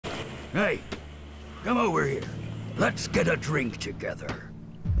Hey, come over here. Let's get a drink together.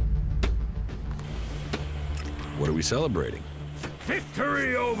 What are we celebrating?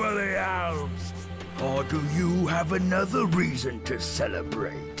 Victory over the Alps! Or do you have another reason to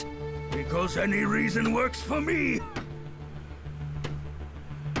celebrate? Because any reason works for me.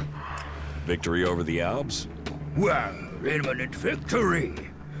 Victory over the Alps? Well, imminent victory.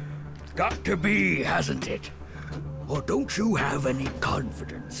 Got to be, hasn't it? Or don't you have any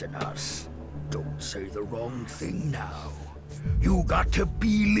confidence in us? Don't say the wrong thing now. You got to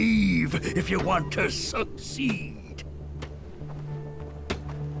believe if you want to succeed.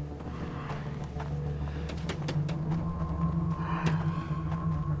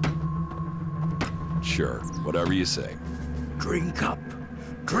 Sure, whatever you say. Drink up.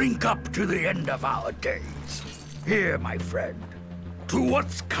 Drink up to the end of our days. Here, my friend, to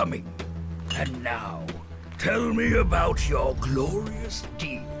what's coming. And now, tell me about your glorious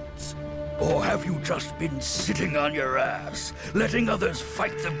deeds. Or have you just been sitting on your ass, letting others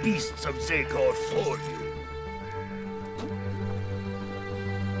fight the beasts of Zagor for you?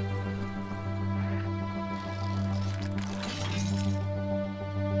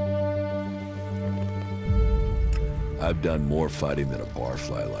 I've done more fighting than a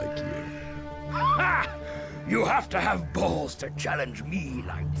barfly like you. Ha! You have to have balls to challenge me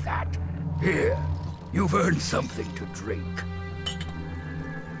like that. Here, you've earned something to drink.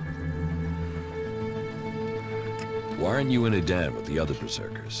 Why aren't you in a den with the other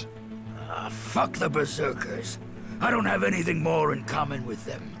berserkers? Fuck the berserkers. I don't have anything more in common with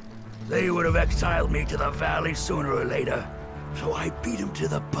them. They would have exiled me to the valley sooner or later, so I beat them to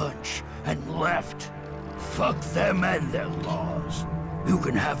the punch and left. Fuck them and their laws. You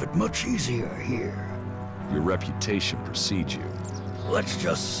can have it much easier here. Your reputation precedes you. Let's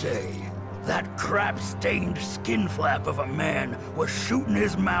just say, that crap-stained skin flap of a man was shooting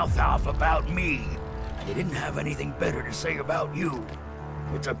his mouth off about me, and he didn't have anything better to say about you.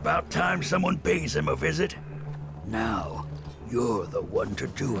 It's about time someone pays him a visit. Now, you're the one to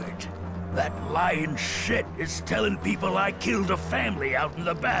do it. That lying shit is telling people I killed a family out in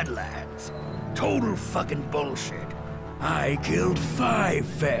the Badlands. Total fucking bullshit. I killed 5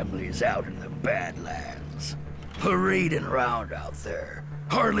 families out in the Badlands. Parading around out there.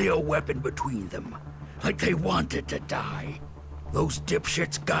 Hardly a weapon between them. Like they wanted to die. Those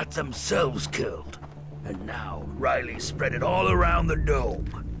dipshits got themselves killed. And now Riley spread it all around the dome.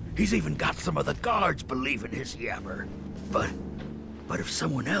 He's even got some of the guards believing his yammer. But if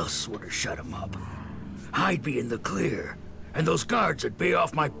someone else were to shut him up, I'd be in the clear. And those guards would be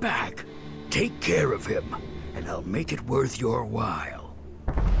off my back. Take care of him, and I'll make it worth your while.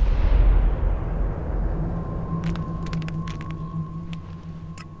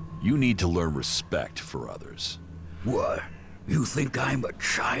 You need to learn respect for others. What? You think I'm a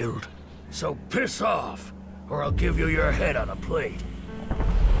child? So piss off, or I'll give you your head on a plate.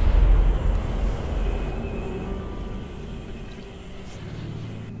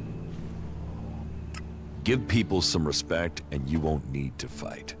 Give people some respect, and you won't need to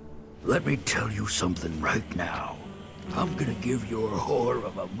fight. Let me tell you something right now. I'm gonna give your whore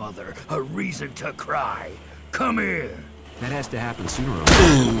of a mother a reason to cry. Come here. That has to happen sooner or later.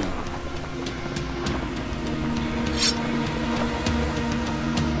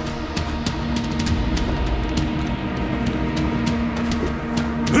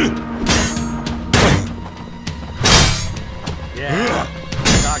 Yeah.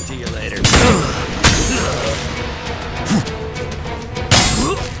 Talk to you later.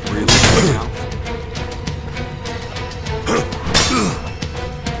 Really now?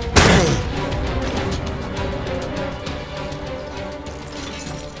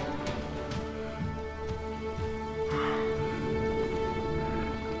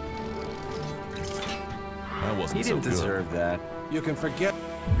 That wasn't He so didn't good. deserve that. You can forget.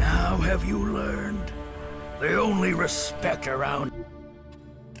 Now have you learned? The only respect around...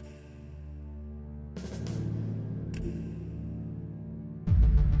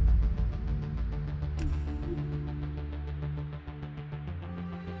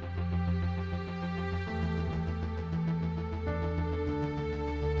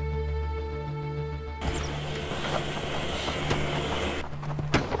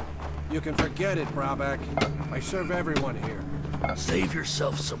 You can forget it, Brabeck. I serve everyone here. Save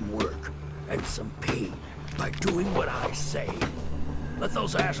yourself some work and some pain by doing what I say. Let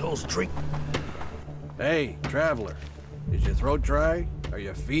those assholes drink. Hey, traveler. Is your throat dry? Are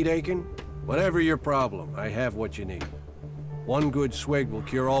your feet aching? Whatever your problem, I have what you need. One good swig will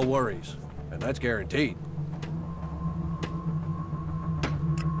cure all worries, and that's guaranteed.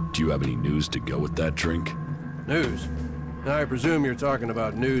 Do you have any news to go with that drink? News? I presume you're talking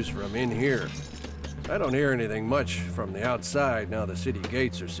about news from in here. I don't hear anything much from the outside now the city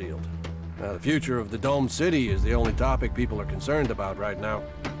gates are sealed. Now, the future of the domed city is the only topic people are concerned about right now.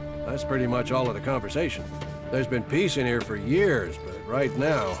 That's pretty much all of the conversation. There's been peace in here for years, but right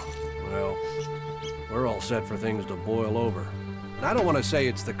now, well, we're all set for things to boil over. And I don't want to say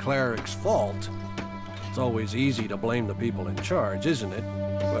it's the cleric's fault. It's always easy to blame the people in charge, isn't it?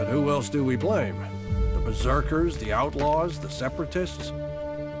 But who else do we blame? The berserkers, the outlaws, the separatists?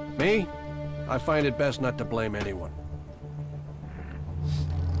 Me? I find it best not to blame anyone.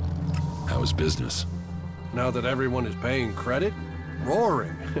 How's business? Now that everyone is paying credit?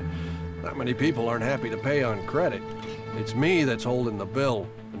 Roaring. Not many people aren't happy to pay on credit. It's me that's holding the bill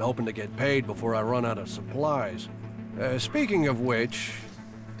and hoping to get paid before I run out of supplies. Speaking of which,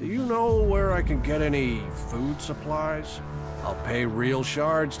 do you know where I can get any food supplies? I'll pay real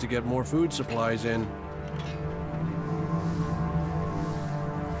shards to get more food supplies in.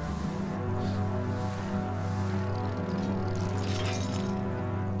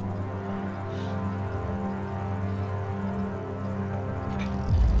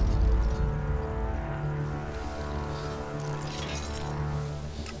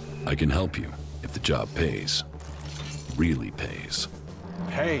 I can help you if the job pays. Really pays.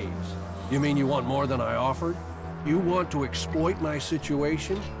 Pays? You mean you want more than I offered? You want to exploit my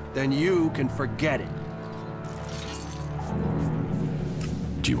situation? Then you can forget it.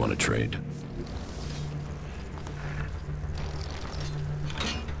 Do you want to trade?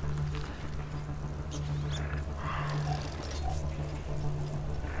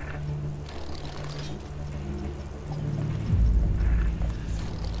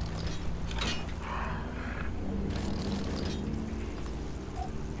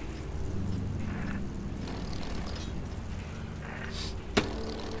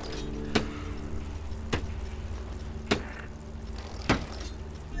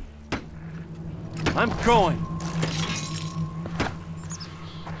 I'm going.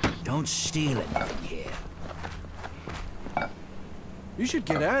 Don't steal anything here. You should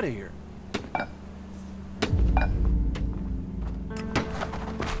get out of here.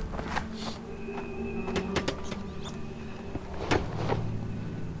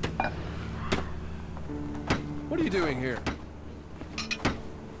 What are you doing here?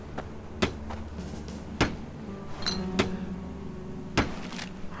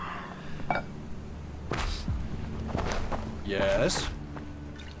 Yes?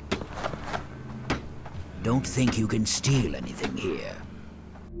 Don't think you can steal anything here.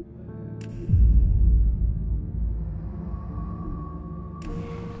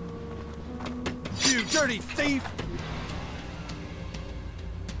 You dirty thief!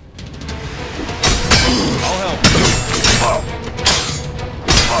 I'll help.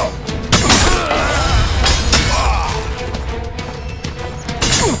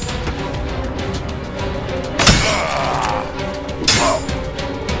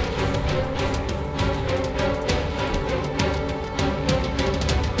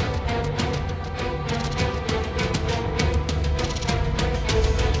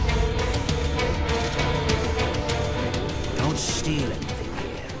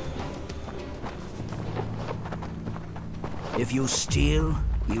 If you steal,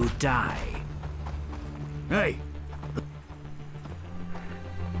 you die. Hey!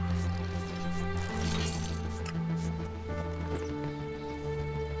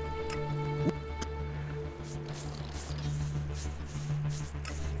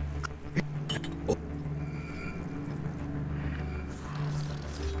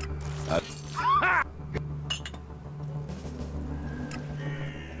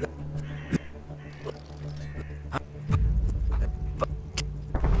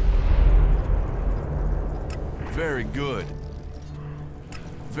 Very good.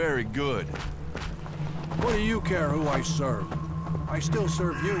 Very good. What do you care who I serve? I still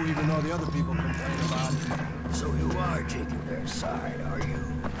serve you even though the other people complain about it. So you are taking their side, are you?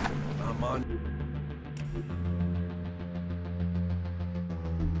 I'm on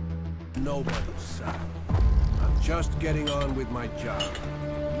nobody's side. I'm just getting on with my job.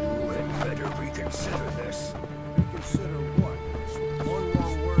 You had better reconsider this. Reconsider what? One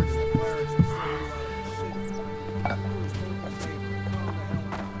wrong word and the clerics will throw you out of the city. Please make a favor. Calm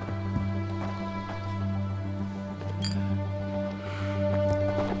the hell down.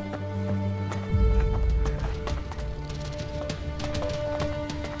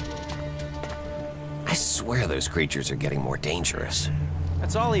 I swear those creatures are getting more dangerous.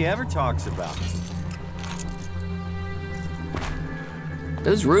 That's all he ever talks about.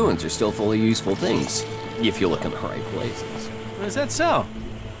 Those ruins are still full of useful things, if you look in the right places. Is that so?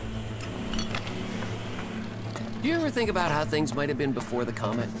 Do you ever think about how things might have been before the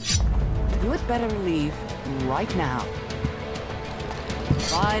comet? You had better leave right now.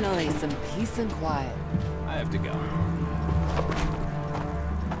 Finally, some peace and quiet. I have to go.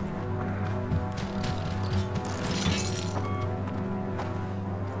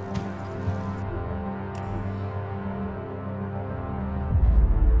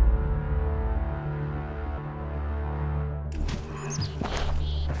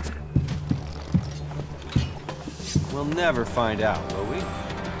 We'll never find out, will we?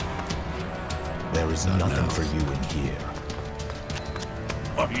 There is nothing for you in here.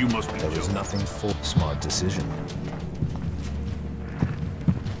 Oh, you must be There is nothing for smart decision.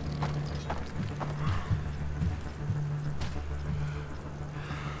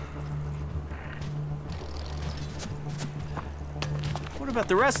 What about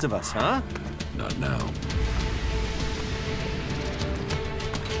the rest of us, huh? Not now.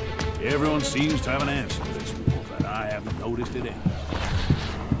 Everyone seems to have an answer to this war, but I haven't noticed it any.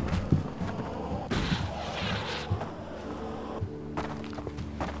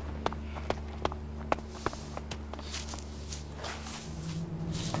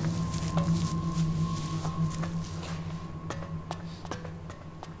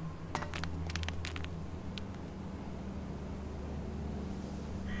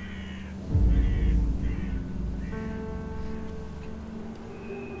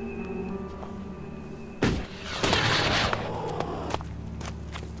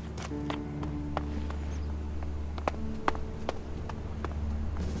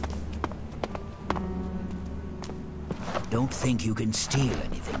 Don't think you can steal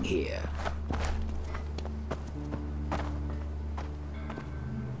anything here.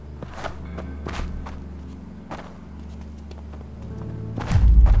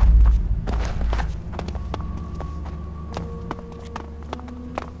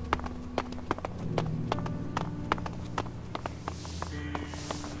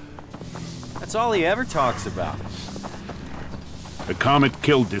 That's all he ever talks about. The comet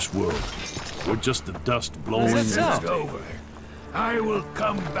killed this world. We're just the dust blowing. Is that so? Over. I will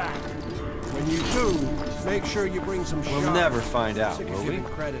come back. When you do, make sure you bring some We'll shards. never find out, Sick of will we? giving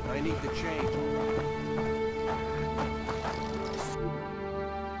credit. I need the change.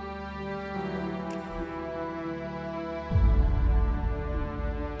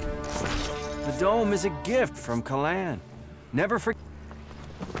 The dome is a gift from Kalan. Never forget.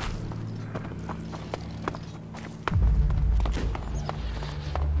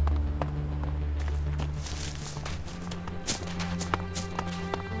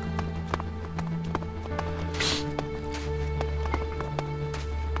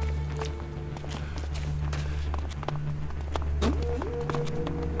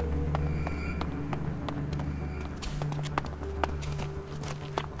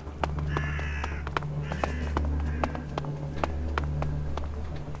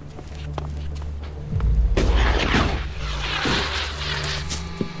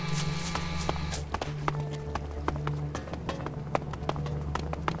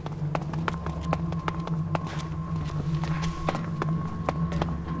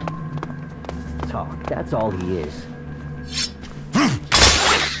 Talk, that's all he is.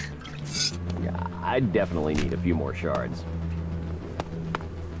 Yeah, I definitely need a few more shards.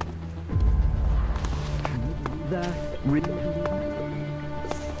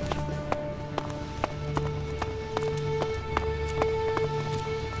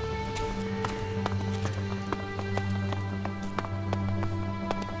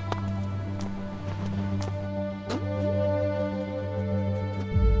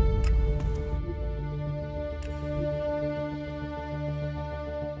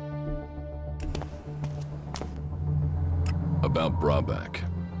 About Brabak.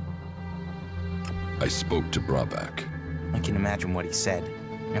 I spoke to Brabak. I can imagine what he said.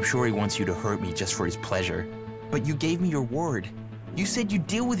 I'm sure he wants you to hurt me just for his pleasure. But you gave me your word. You said you'd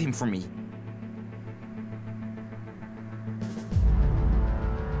deal with him for me.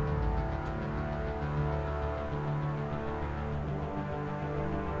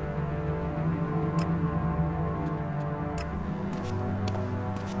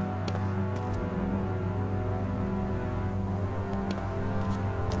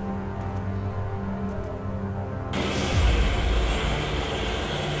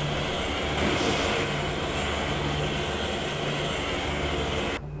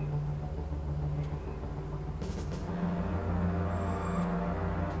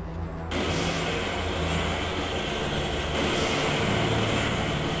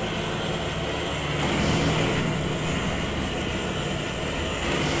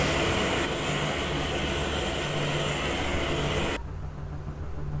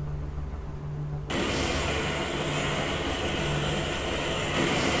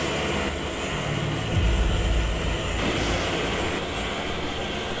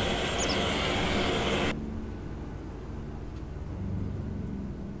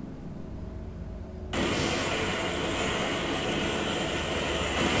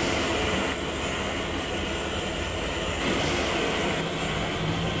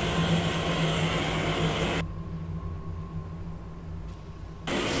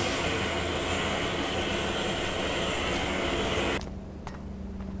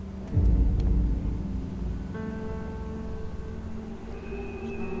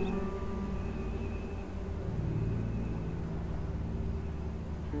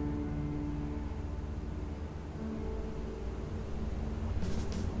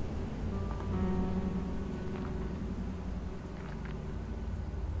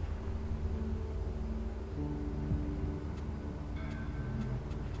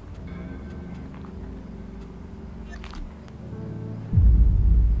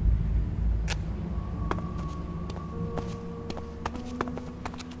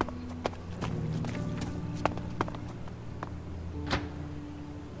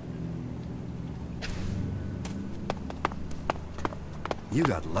 You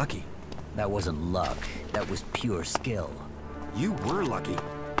got lucky. That wasn't luck. That was pure skill. You were lucky.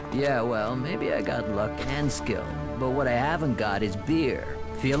 Yeah, well, maybe I got luck and skill. But what I haven't got is beer.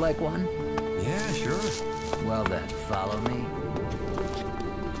 Feel like one? Yeah, sure. Well then, follow me.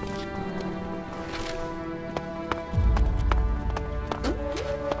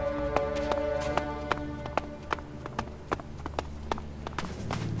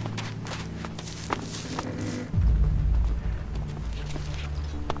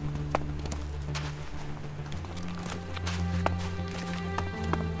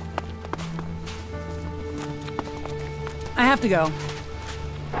 I have to go.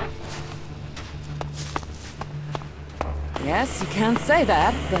 Yes, you can't say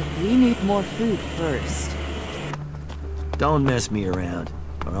that, but we need more food first. Don't mess me around,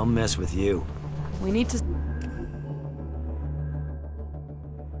 or I'll mess with you. We need to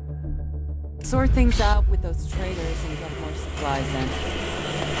sort things out with those traders and get more supplies in.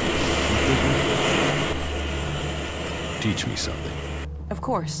 Teach me something. Of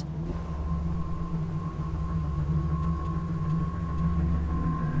course.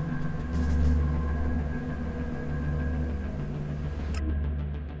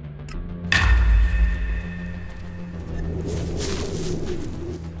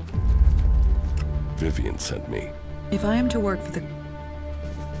 Vivian sent me. If I am to work for the...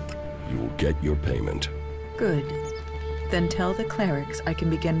 You will get your payment. Good. Then tell the clerics I can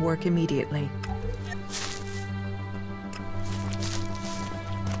begin work immediately.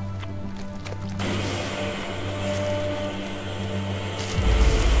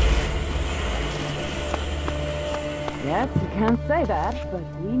 Yes, you can't say that,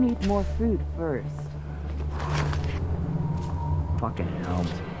 but we need more food first. Fucking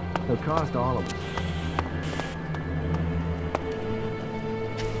helms. They'll cost all of us.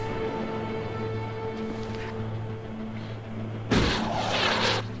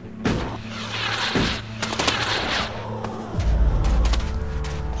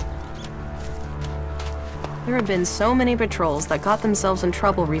 There have been so many patrols that got themselves in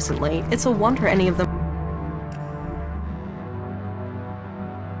trouble recently, it's a wonder any of them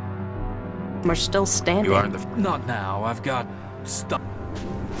are still standing. You are the... Not now, I've got stuff.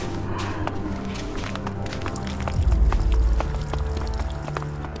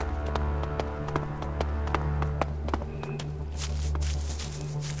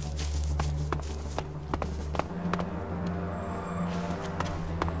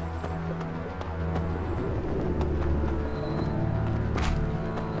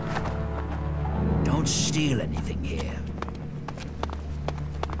 Don't steal anything here.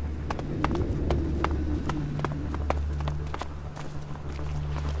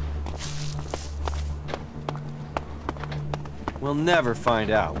 We'll never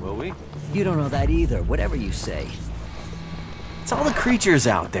find out, will we? You don't know that either, whatever you say. It's all the creatures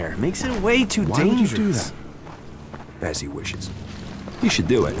out there. Makes it way too Why would dangerous. you do that? As he wishes. You should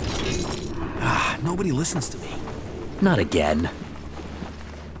do it. Nobody listens to me. Not again.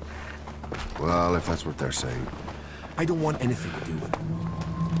 Well, if that's what they're saying. I don't want anything to do with it.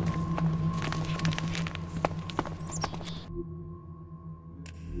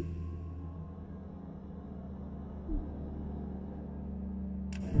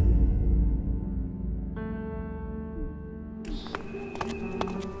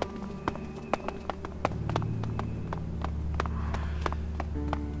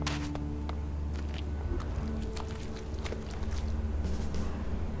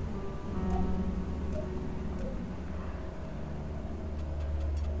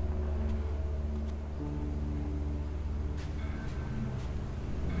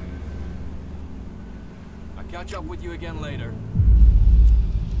 I'll catch up with you again later.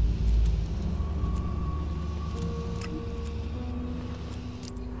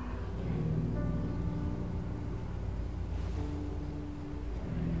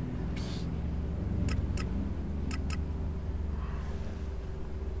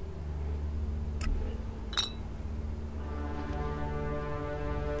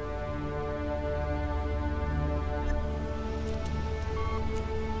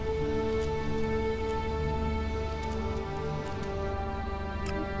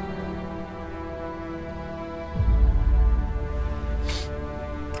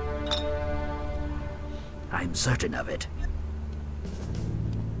 I'm certain of it.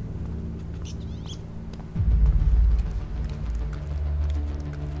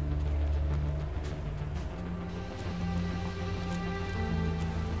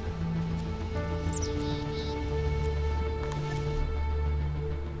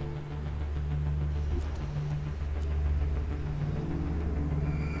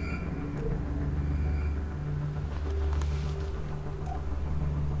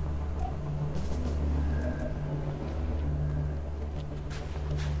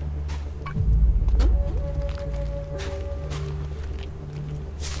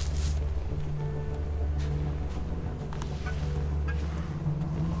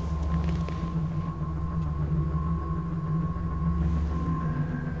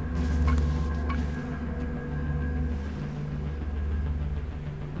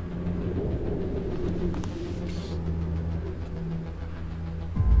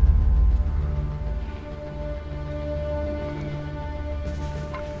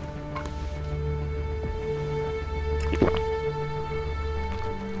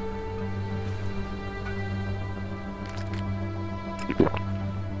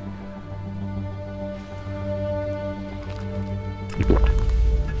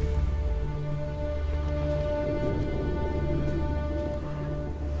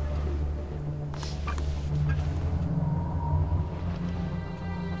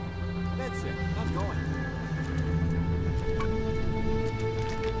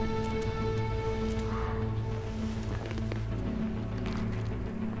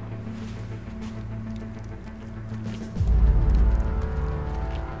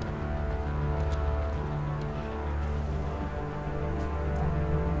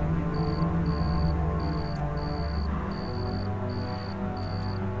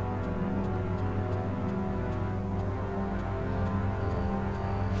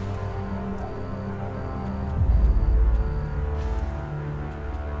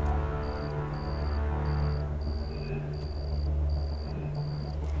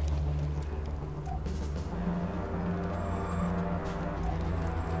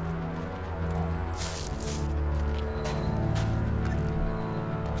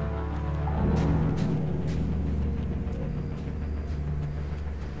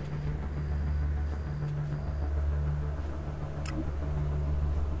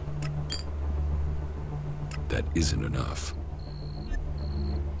 that isn't enough.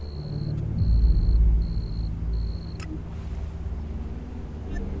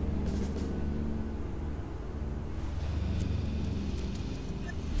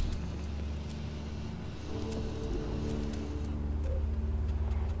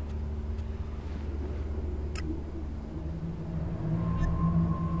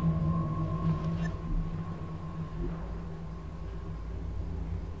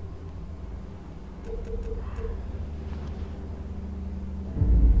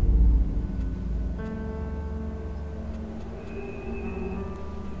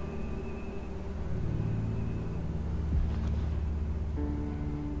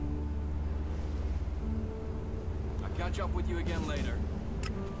 Catch up with you again later.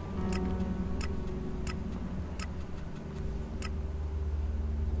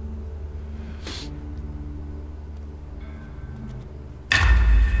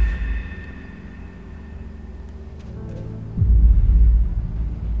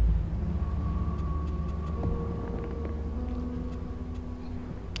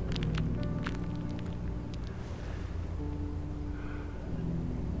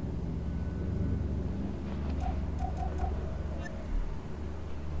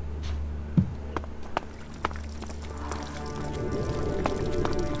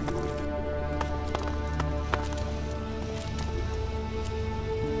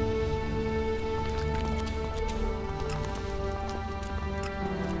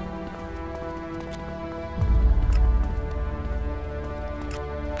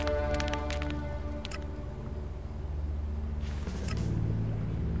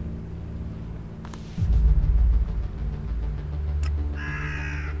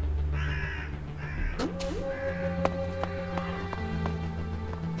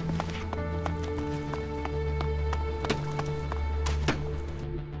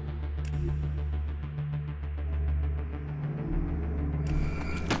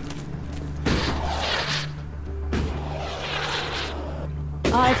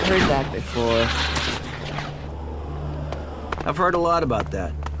 I've heard that before. I've heard a lot about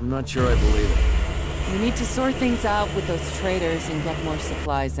that. I'm not sure I believe it. We need to sort things out with those traders and get more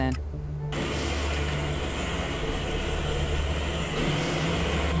supplies in.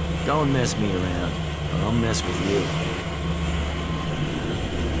 Don't mess me around, or I'll mess with you.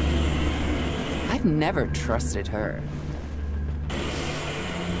 I've never trusted her.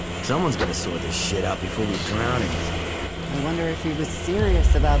 Someone's gotta sort this shit out before we drown it. I wonder if he was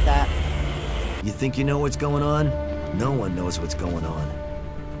serious about that. You think you know what's going on? No one knows what's going on.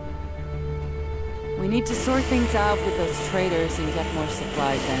 We need to sort things out with those traders and get more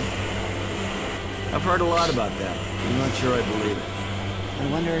supplies in. I've heard a lot about that. I'm not sure I believe it.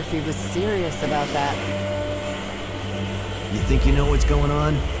 I wonder if he was serious about that. You think you know what's going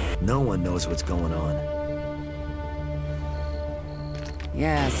on? No one knows what's going on.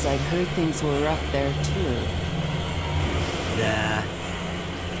 Yes, I'd heard things were rough there too. Nah.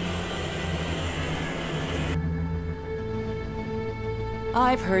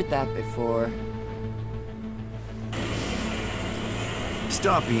 I've heard that before.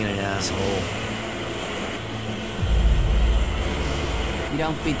 Stop being an asshole. You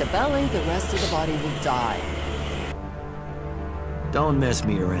don't feed the belly, the rest of the body will die. Don't mess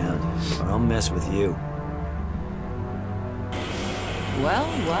me around, or I'll mess with you. Well,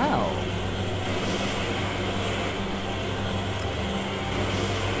 well.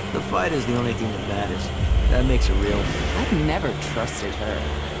 The fight is the only thing that matters. That makes it real. I've never trusted her.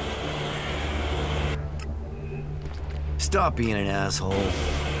 Stop being an asshole.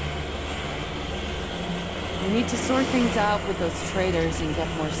 We need to sort things out with those traders and get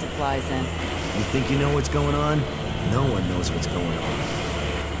more supplies in. You think you know what's going on? No one knows what's going on.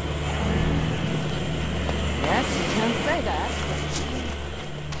 Yes, you can say that.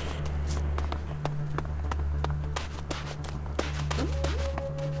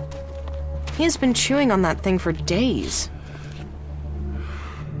 He has been chewing on that thing for days.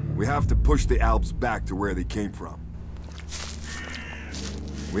 We have to push the Alps back to where they came from.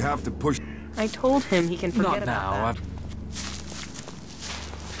 We have to push... I told him he can forget about that.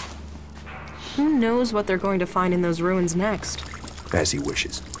 Who knows what they're going to find in those ruins next? As he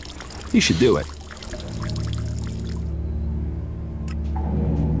wishes. He should do it.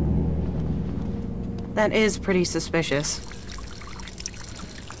 That is pretty suspicious.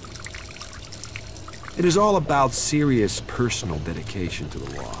 It is all about serious personal dedication to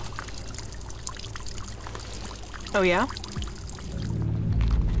the law. Oh, yeah?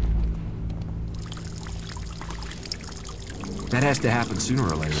 That has to happen sooner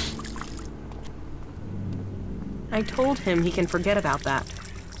or later. I told him he can forget about that.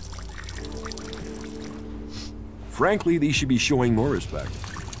 Frankly, these should be showing more respect.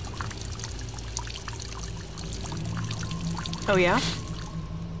 Oh, yeah?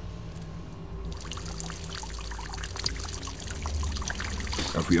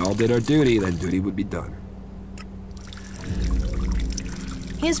 If we all did our duty, then duty would be done.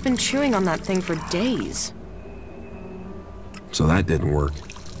 He has been chewing on that thing for days. So that didn't work.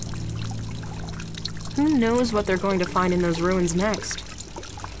 Who knows what they're going to find in those ruins next?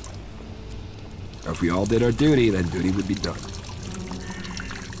 If we all did our duty, then duty would be done.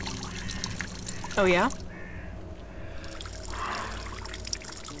 Oh, yeah?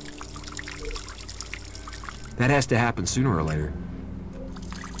 That has to happen sooner or later.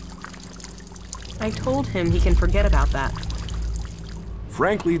 I told him he can forget about that.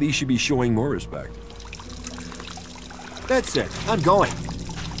 Frankly, these should be showing more respect. That's it. I'm going.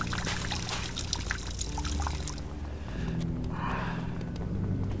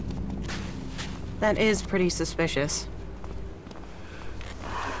 That is pretty suspicious.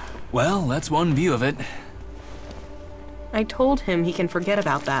 Well, that's one view of it. I told him he can forget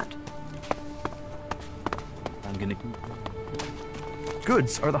about that. I'm gonna...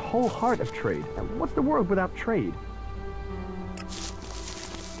 Goods are the whole heart of trade. What's the world without trade?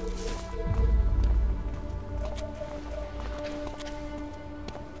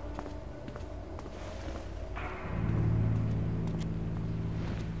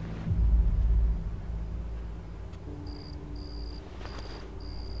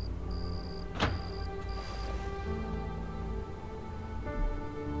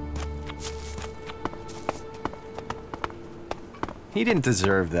 He didn't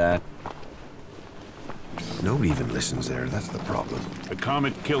deserve that. Nobody even listens there, that's the problem. The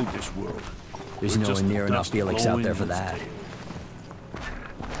comet killed this world. There's nowhere near enough ELEX out there for that.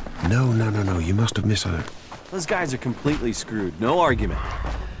 No, you must have misheard. Those guys are completely screwed. No argument.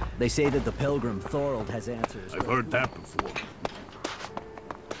 They say that the pilgrim Thorold has answers. I've heard that before.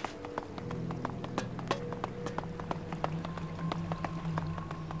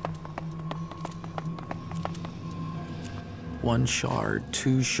 One shard,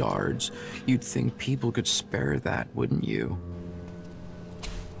 2 shards. You'd think people could spare that, wouldn't you?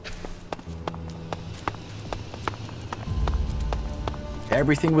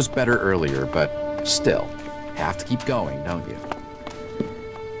 Everything was better earlier, but still, have to keep going, don't you?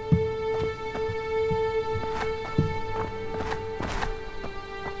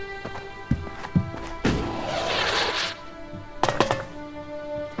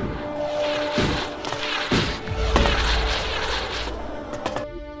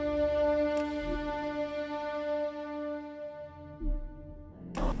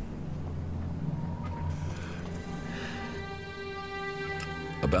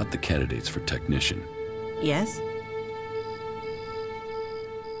 About the candidates for technician. Yes?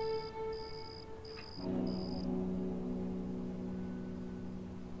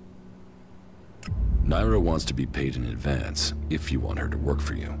 Naira wants to be paid in advance if you want her to work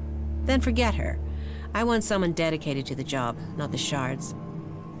for you. Then forget her. I want someone dedicated to the job, not the shards.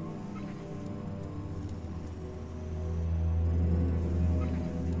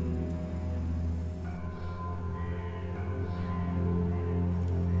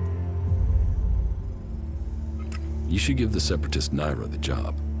 You should give the separatist Naira the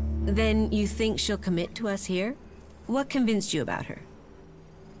job. Then you think she'll commit to us here? What convinced you about her?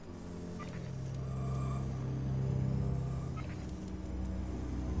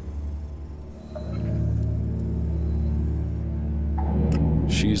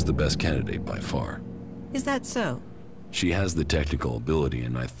 She's the best candidate by far. Is that so? She has the technical ability,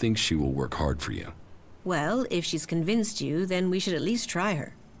 and I think she will work hard for you. Well, if she's convinced you, then we should at least try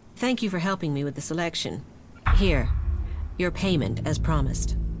her. Thank you for helping me with the selection. Here, your payment as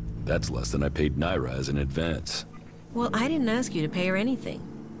promised. That's less than I paid Naira as an advance. Well, I didn't ask you to pay her anything.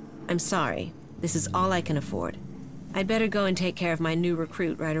 I'm sorry. This is all I can afford. I'd better go and take care of my new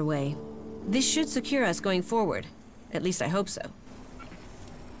recruit right away. This should secure us going forward. At least I hope so.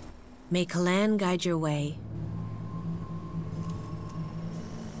 May Kalan guide your way.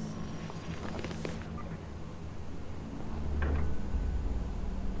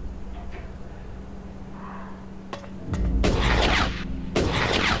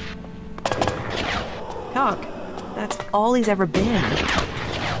 Doc, that's all he's ever been.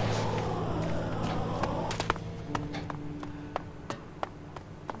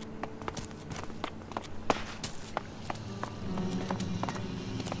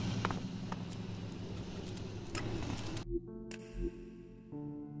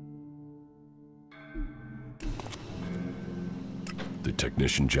 The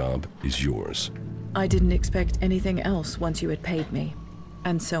technician job is yours. I didn't expect anything else once you had paid me,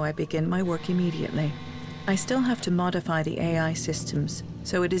 and so I begin my work immediately. I still have to modify the AI systems,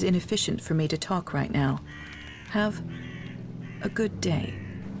 so it is inefficient for me to talk right now. Have a good day.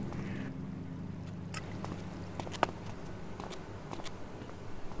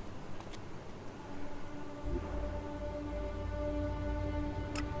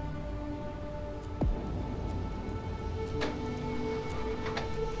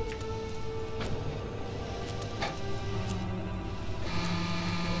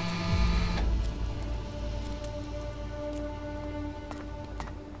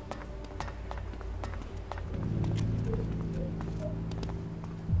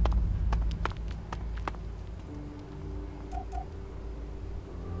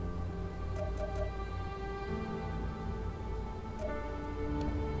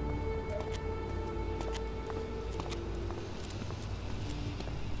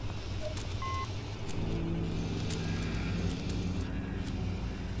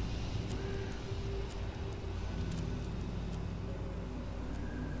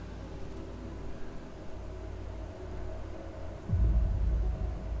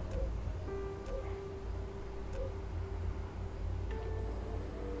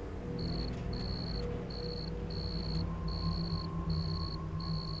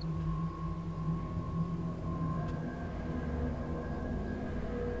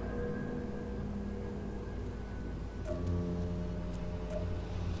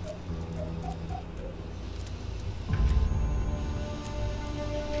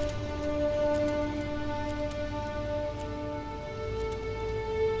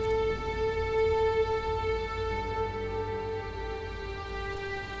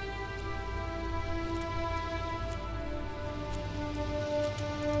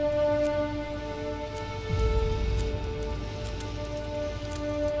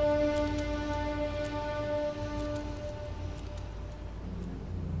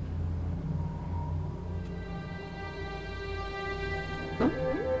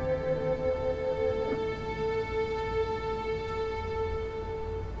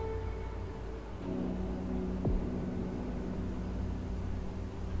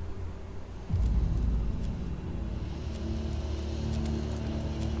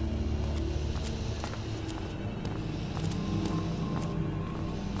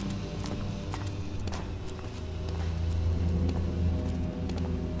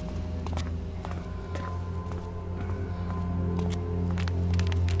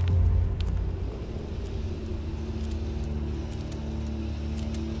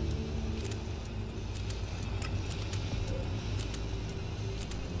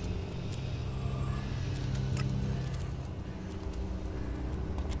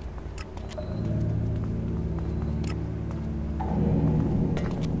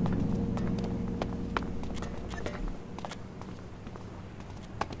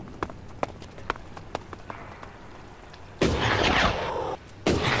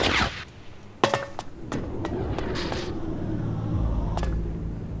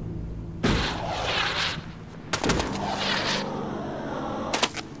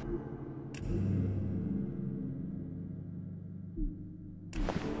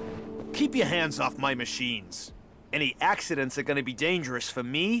 Keep your hands off my machines. Any accidents are gonna be dangerous for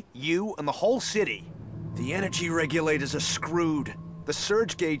me, you, and the whole city. The energy regulators are screwed. The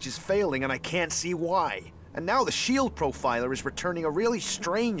surge gauge is failing and I can't see why. And now the shield profiler is returning a really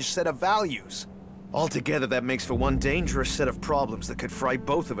strange set of values. Altogether, that makes for one dangerous set of problems that could fry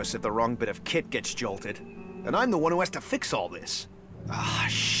both of us if the wrong bit of kit gets jolted. And I'm the one who has to fix all this. Ah,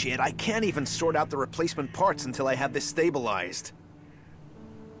 shit, I can't even sort out the replacement parts until I have this stabilized.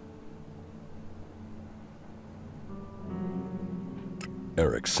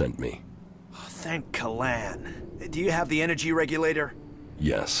 Eric sent me. Oh, thank Kalan. Do you have the energy regulator?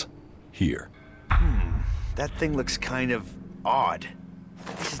 Yes. Here. That thing looks kind of odd.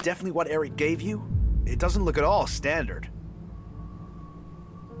 This is definitely what Eric gave you? It doesn't look at all standard.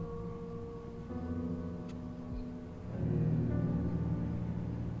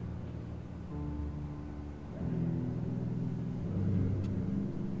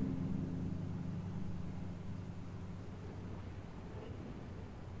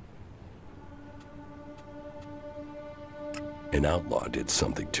 An outlaw did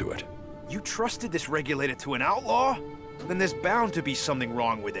something to it. You trusted this regulator to an outlaw? Then there's bound to be something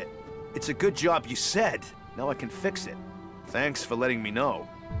wrong with it. It's a good job you said. Now I can fix it. Thanks for letting me know.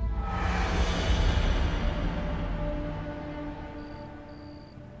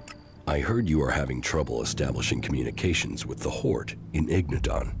 I heard you are having trouble establishing communications with the Horde in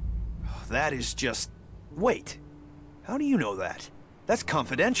Ignadon. That is just... Wait. How do you know that? That's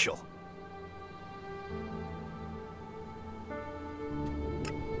confidential.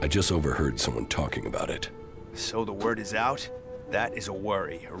 I just overheard someone talking about it. So the word is out? That is a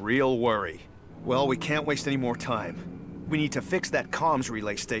worry, a real worry. Well, we can't waste any more time. We need to fix that comms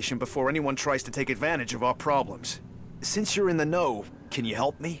relay station before anyone tries to take advantage of our problems. Since you're in the know, can you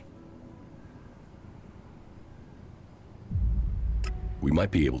help me? We might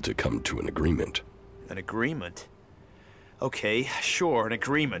be able to come to an agreement. An agreement? Okay, sure, an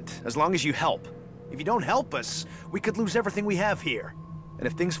agreement, as long as you help. If you don't help us, we could lose everything we have here. And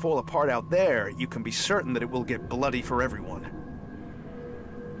if things fall apart out there, you can be certain that it will get bloody for everyone.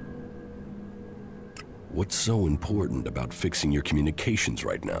 What's so important about fixing your communications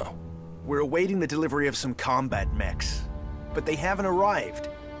right now? We're awaiting the delivery of some combat mechs, but they haven't arrived,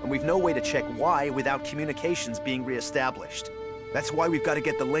 and we've no way to check why without communications being re-established. That's why we've got to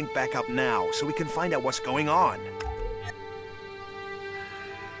get the link back up now, so we can find out what's going on.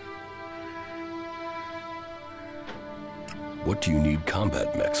 What do you need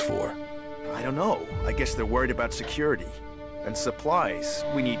combat mechs for? I don't know. I guess they're worried about security. And supplies.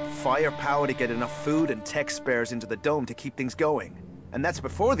 We need firepower to get enough food and tech spares into the dome to keep things going. And that's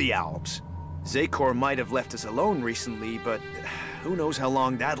before the Alps. Zakor might have left us alone recently, but who knows how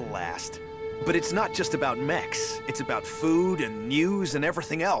long that'll last. But it's not just about mechs. It's about food and news and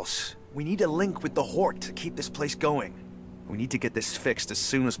everything else. We need a link with the Hort to keep this place going. We need to get this fixed as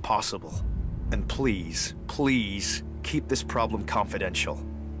soon as possible. And please, please, keep this problem confidential.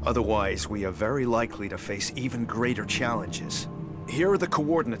 Otherwise, we are very likely to face even greater challenges. Here are the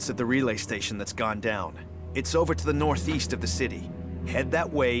coordinates of the relay station that's gone down. It's over to the northeast of the city. Head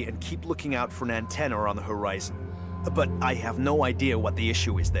that way and keep looking out for an antenna on the horizon. But I have no idea what the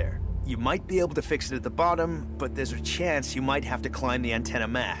issue is there. You might be able to fix it at the bottom, but there's a chance you might have to climb the antenna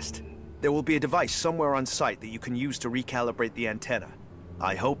mast. There will be a device somewhere on site that you can use to recalibrate the antenna.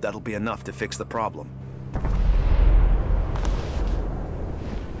 I hope that'll be enough to fix the problem.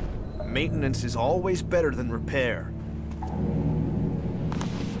 Maintenance is always better than repair.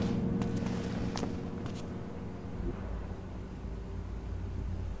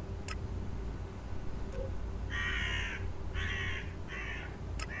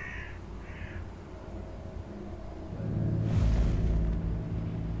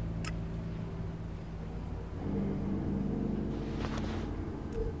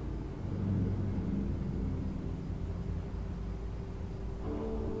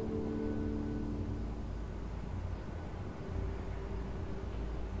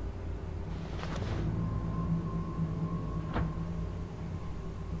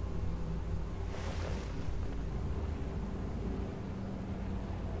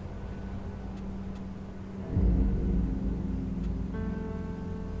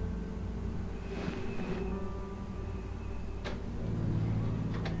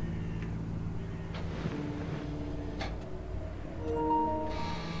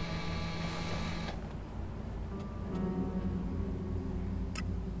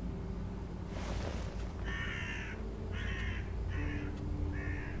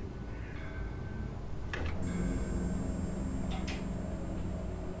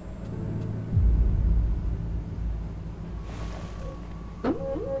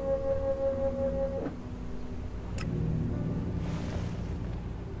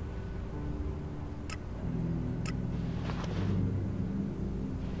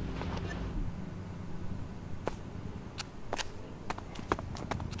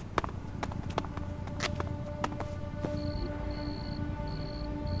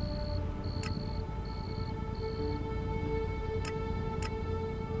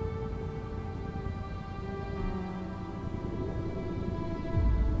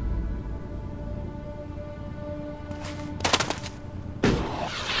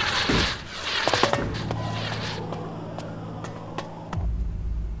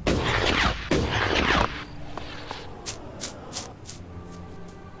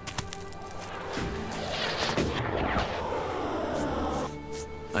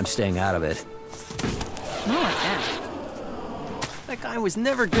 I'm staying out of it. Not like that. That guy was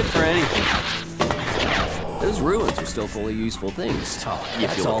never good for anything. Those ruins are still full of useful things.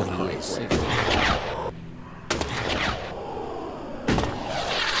 That's all he is.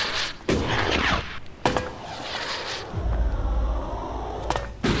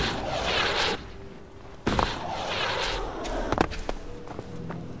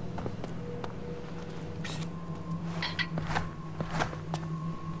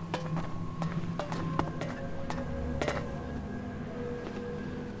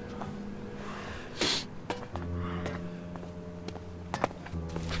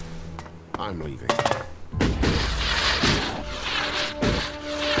 I'm leaving.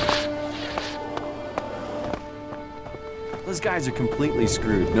 Those guys are completely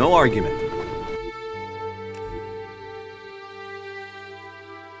screwed. No argument.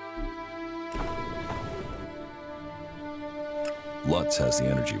 Lutz has the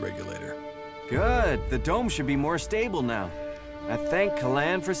energy regulator. Good. The dome should be more stable now. I thank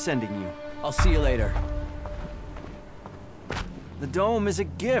Kalan for sending you. I'll see you later. The dome is a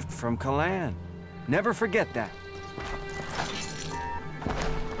gift from Kalan. Never forget that.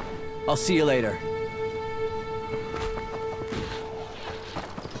 I'll see you later.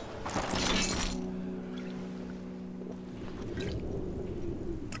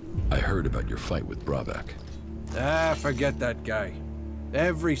 I heard about your fight with Bravak. Ah, forget that guy.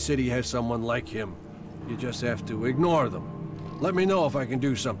 Every city has someone like him. You just have to ignore them. Let me know if I can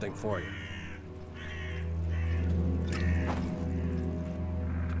do something for you.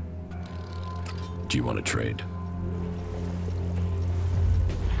 Do you want to trade?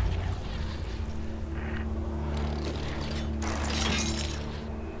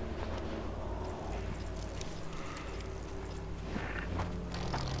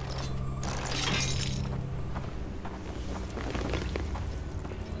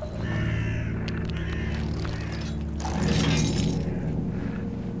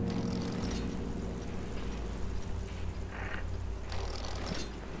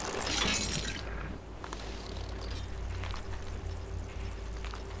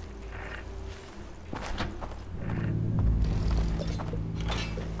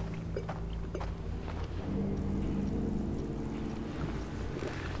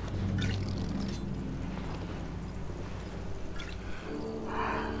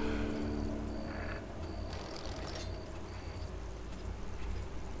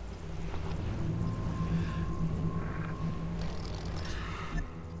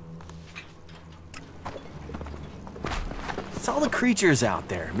 It's all the creatures out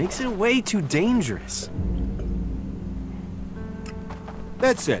there. Makes it way too dangerous.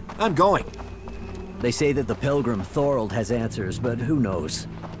 That's it. I'm going. They say that the pilgrim Thorold has answers, but who knows?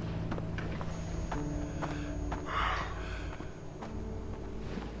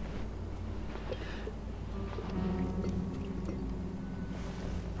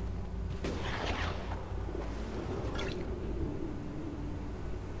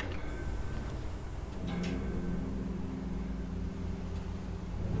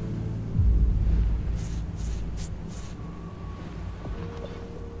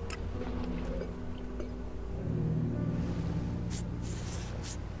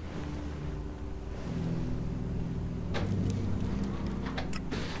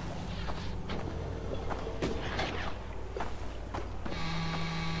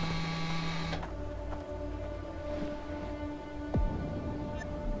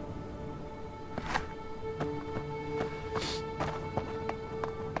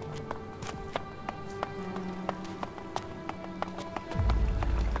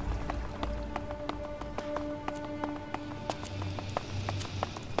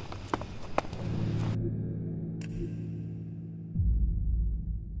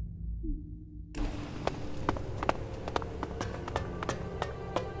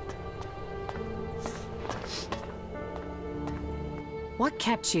 What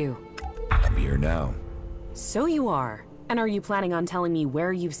kept you? I'm here now. So you are. And are you planning on telling me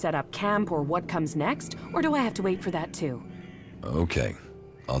where you've set up camp or what comes next? Or do I have to wait for that too? Okay.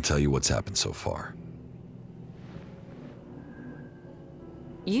 I'll tell you what's happened so far.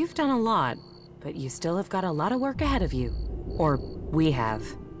 You've done a lot, but you still have got a lot of work ahead of you. Or we have.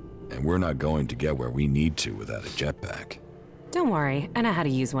 And we're not going to get where we need to without a jetpack. Don't worry, I know how to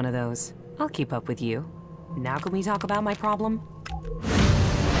use one of those. I'll keep up with you. Now can we talk about my problem?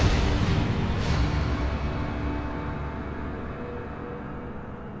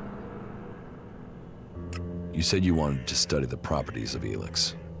 You said you wanted to study the properties of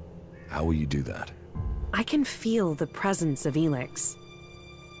ELEX. How will you do that? I can feel the presence of ELEX.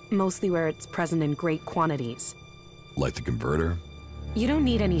 Mostly where it's present in great quantities. Like the converter? You don't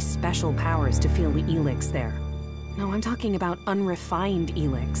need any special powers to feel the ELEX there. No, I'm talking about unrefined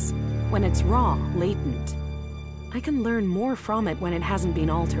ELEX. When it's raw, latent. I can learn more from it when it hasn't been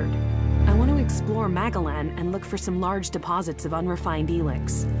altered. I want to explore Magalan and look for some large deposits of unrefined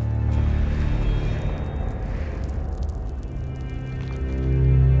ELEX.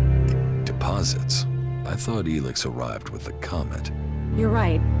 Deposits? I thought ELEX arrived with the comet. You're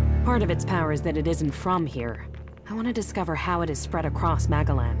right. Part of its power is that it isn't from here. I want to discover how it is spread across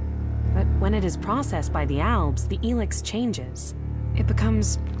Magalan. But when it is processed by the Alps, the ELEX changes. It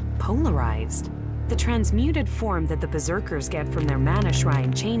becomes polarized. The transmuted form that the Berserkers get from their mana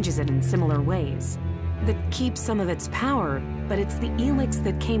shrine changes it in similar ways. That keeps some of its power, but it's the ELEX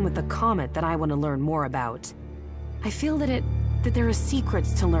that came with the comet that I want to learn more about. I feel that there are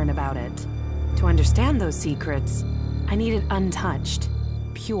secrets to learn about it. To understand those secrets, I need it untouched,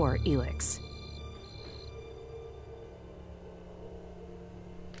 pure ELEX.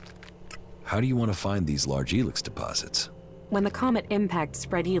 How do you want to find these large ELEX deposits? When the comet impact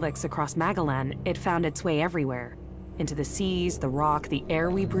spread ELEX across Magalan, it found its way everywhere. Into the seas, the rock, the air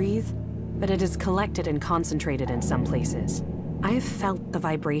we breathe. But it is collected and concentrated in some places. I have felt the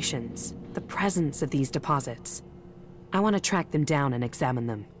vibrations, the presence of these deposits. I want to track them down and examine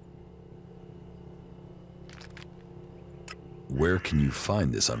them. Where can you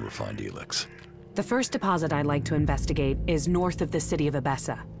find this unrefined ELEX? The first deposit I'd like to investigate is north of the city of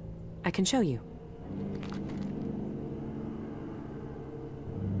Abessa. I can show you.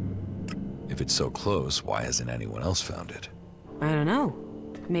 If it's so close, why hasn't anyone else found it? I don't know.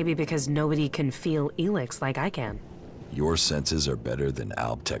 Maybe because nobody can feel ELEX like I can. Your senses are better than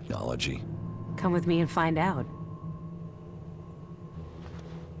ALB technology? Come with me and find out.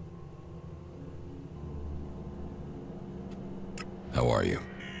 How are you?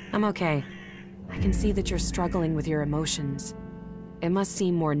 I'm okay. I can see that you're struggling with your emotions. It must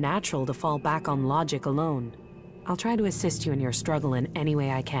seem more natural to fall back on logic alone. I'll try to assist you in your struggle in any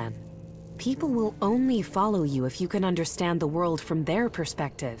way I can. People will only follow you if you can understand the world from their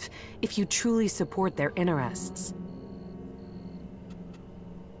perspective, if you truly support their interests.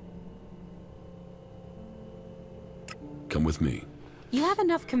 Come with me. You have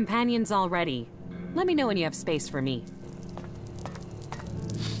enough companions already. Let me know when you have space for me.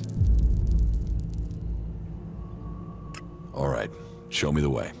 All right, show me the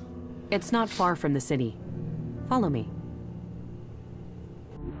way. It's not far from the city. Follow me.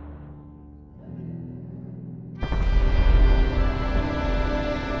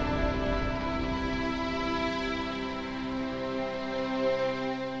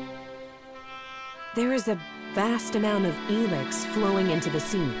 There is a vast amount of ELEX flowing into the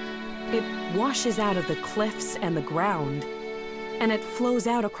sea. It washes out of the cliffs and the ground, and it flows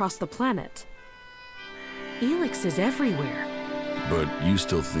out across the planet. ELEX is everywhere. But you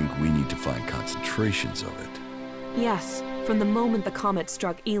still think we need to find concentrations of it? Yes, from the moment the comet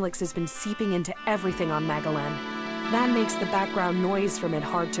struck, ELEX has been seeping into everything on Magalan. That makes the background noise from it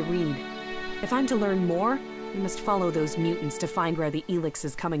hard to read. If I'm to learn more, we must follow those mutants to find where the ELEX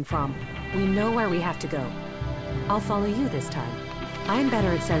is coming from. We know where we have to go. I'll follow you this time. I'm better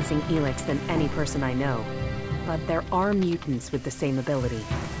at sensing ELEX than any person I know, but there are mutants with the same ability.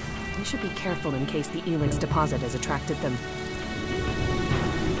 We should be careful in case the ELEX deposit has attracted them.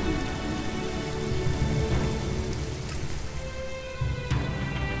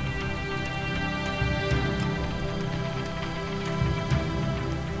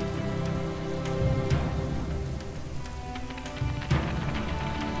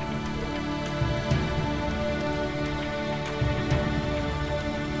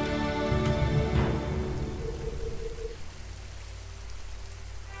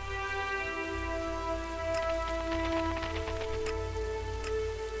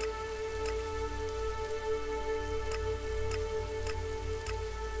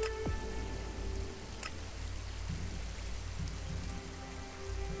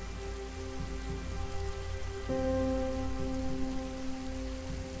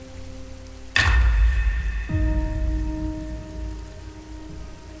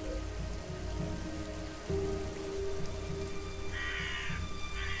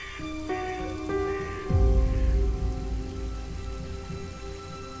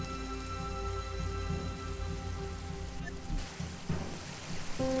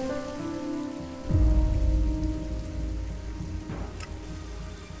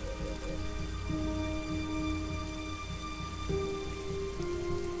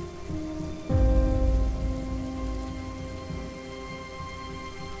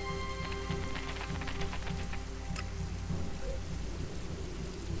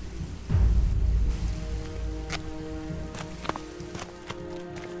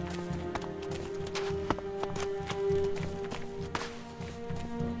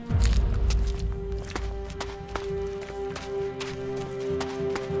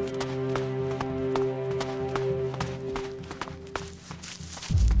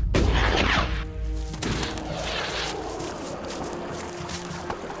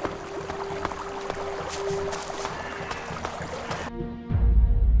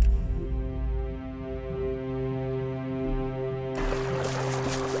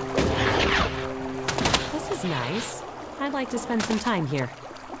 Nice. I'd like to spend some time here,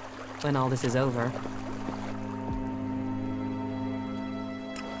 when all this is over.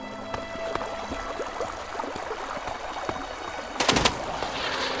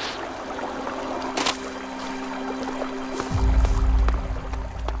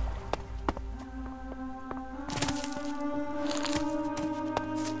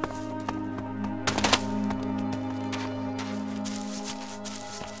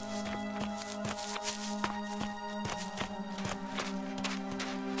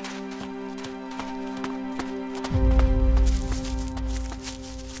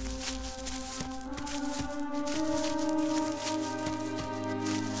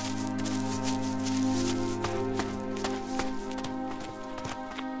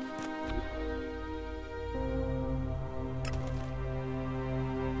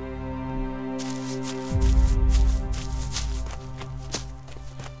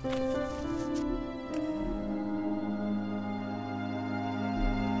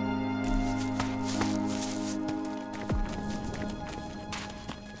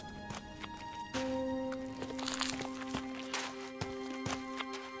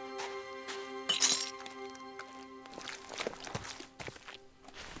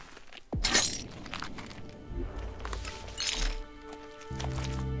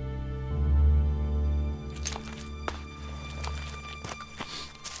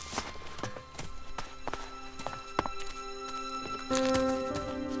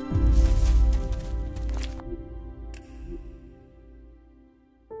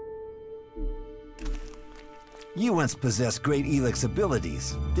 You once possessed great ELEX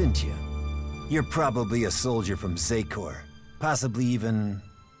abilities, didn't you? You're probably a soldier from Zakor, possibly even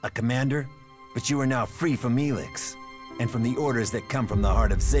a commander, but you are now free from ELEX, and from the orders that come from the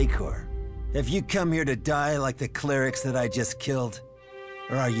heart of Zakor. Have you come here to die like the clerics that I just killed?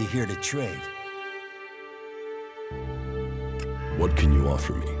 Or are you here to trade? What can you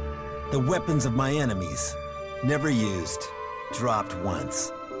offer me? The weapons of my enemies. Never used. Dropped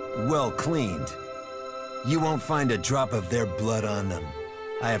once. Well cleaned. You won't find a drop of their blood on them.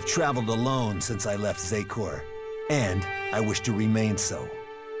 I have traveled alone since I left Zakor, and I wish to remain so.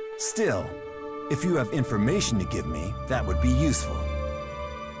 Still, if you have information to give me, that would be useful.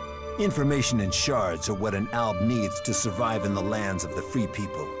 Information and shards are what an alb needs to survive in the lands of the free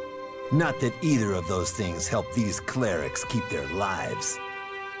people. Not that either of those things help these clerics keep their lives.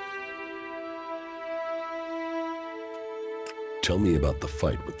 Tell me about the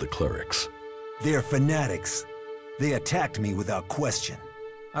fight with the clerics. They're fanatics. They attacked me without question.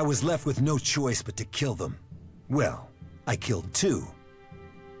 I was left with no choice but to kill them. Well, I killed two.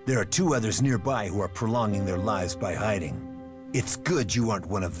 There are two others nearby who are prolonging their lives by hiding. It's good you aren't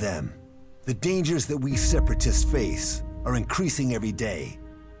one of them. The dangers that we separatists face are increasing every day,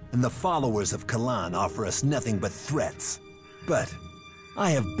 and the followers of Kalan offer us nothing but threats. But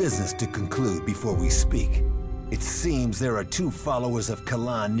I have business to conclude before we speak. It seems there are two followers of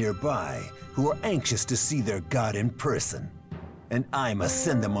Kalan nearby who are anxious to see their god in person, and I must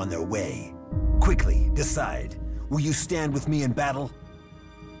send them on their way. Quickly, decide. Will you stand with me in battle?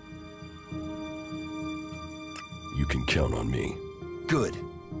 You can count on me. Good.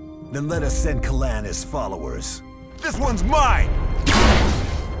 Then let us send Kalan as followers. This one's mine!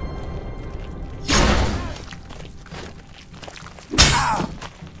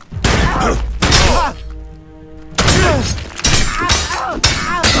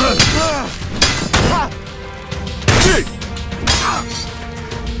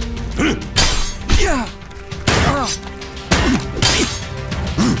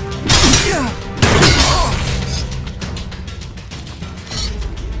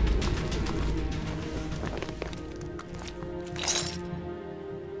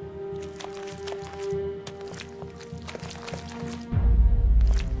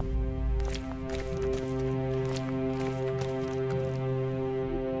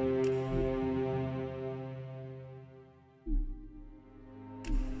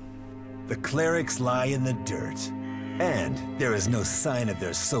 The clerics lie in the dirt, and there is no sign of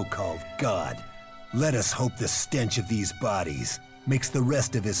their so-called god. Let us hope the stench of these bodies makes the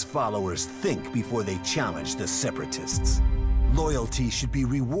rest of his followers think before they challenge the separatists. Loyalty should be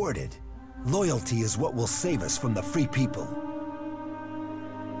rewarded. Loyalty is what will save us from the free people.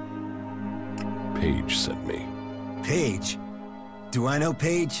 Paige sent me. Paige? Do I know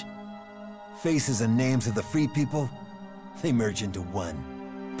Paige? Faces and names of the free people? They merge into one.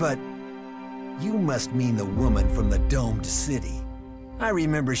 But you must mean the woman from the domed city. I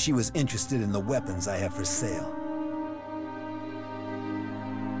remember she was interested in the weapons I have for sale.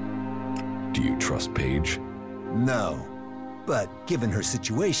 Do you trust Paige? No. But given her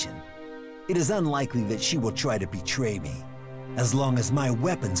situation, it is unlikely that she will try to betray me, as long as my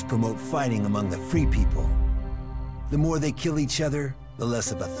weapons promote fighting among the free people. The more they kill each other, the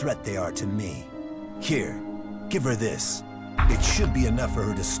less of a threat they are to me. Here, give her this. It should be enough for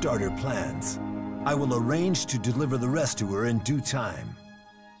her to start her plans. I will arrange to deliver the rest to her in due time.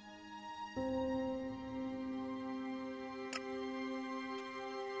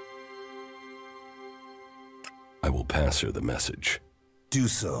 I will pass her the message. Do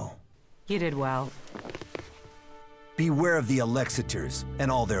so. You did well. Beware of the Alexiters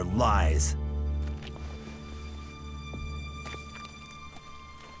and all their lies.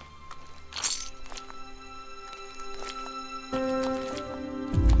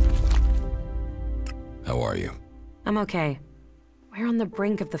 How are you? I'm okay. We're on the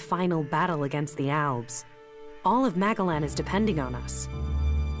brink of the final battle against the Albs. All of Magalan is depending on us.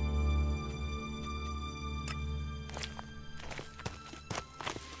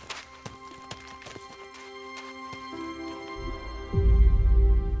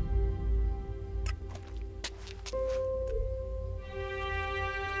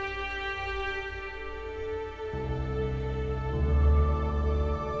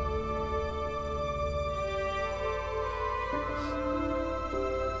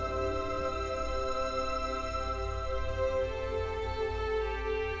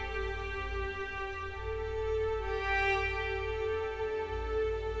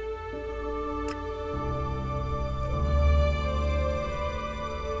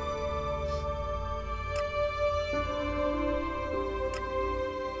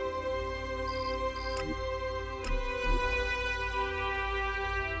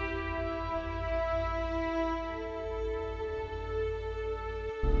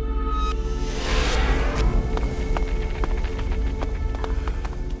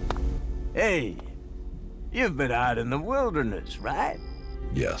 Hey, you've been out in the wilderness, right?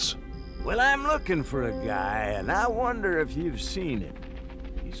 Yes. Well, I'm looking for a guy, and I wonder if you've seen him.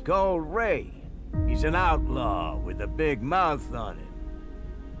 He's called Ray. He's an outlaw with a big mouth on him.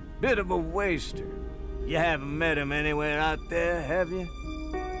 Bit of a waster. You haven't met him anywhere out there, have you?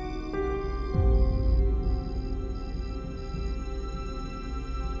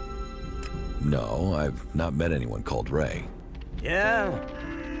 No, I've not met anyone called Ray. Yeah?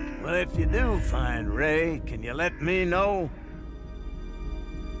 Well, if you do find Ray, can you let me know?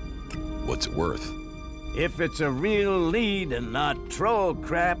 What's it worth? If it's a real lead and not troll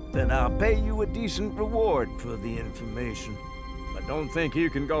crap, then I'll pay you a decent reward for the information. But don't think you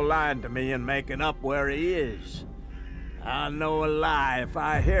can go lying to me and making up where he is. I'll know a lie if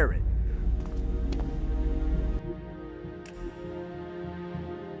I hear it.